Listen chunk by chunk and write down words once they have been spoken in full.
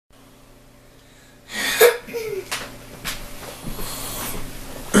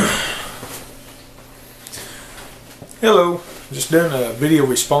Hello, just doing a video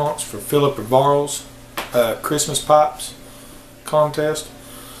response for Philip Varl's Christmas Pops contest.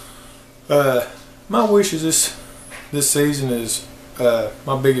 My wishes this season is,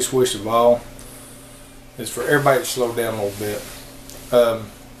 my biggest wish of all is for everybody to slow down a little bit.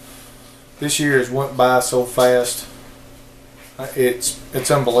 This year has went by so fast. It's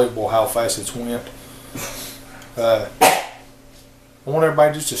unbelievable how fast it's went. I want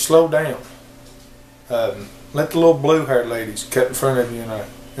everybody just to slow down. Let the little blue-haired ladies cut in front of you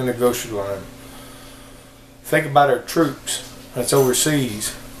in the grocery line. Think about our troops that's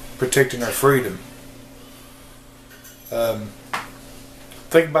overseas protecting our freedom.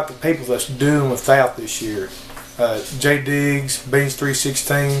 Think about the people that's doing without this year. J Diggs, Beans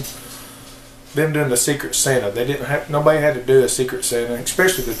 316, them doing the Secret Santa. Nobody had to do a Secret Santa,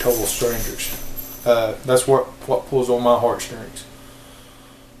 especially the total strangers. That's what pulls on my heartstrings.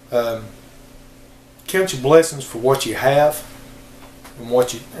 Count your blessings for what you have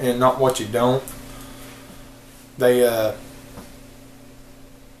and not what you don't.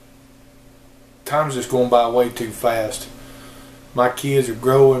 Time's just going by way too fast. My kids are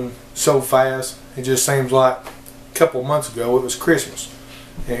growing so fast. It just seems like a couple months ago it was Christmas,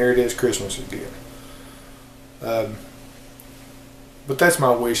 and here it is Christmas again. But that's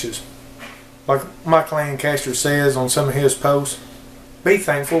my wishes. Like Michael Lancaster says on some of his posts, be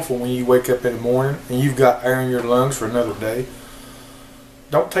thankful for when you wake up in the morning and you've got air in your lungs for another day.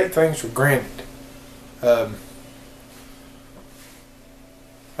 Don't take things for granted.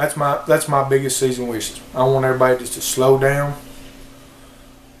 That's my biggest season wishes. I want everybody just to slow down,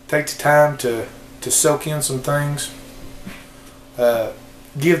 take the time to soak in some things,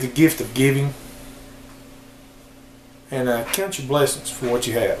 give the gift of giving, and count your blessings for what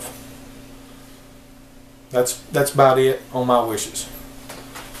you have. That's about it on my wishes.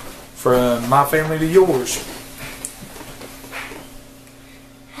 From my family to yours.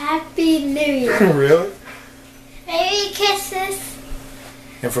 Happy New Year. Really? Merry Christmas.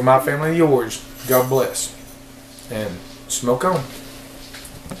 And from my family to yours, God bless. And smoke on.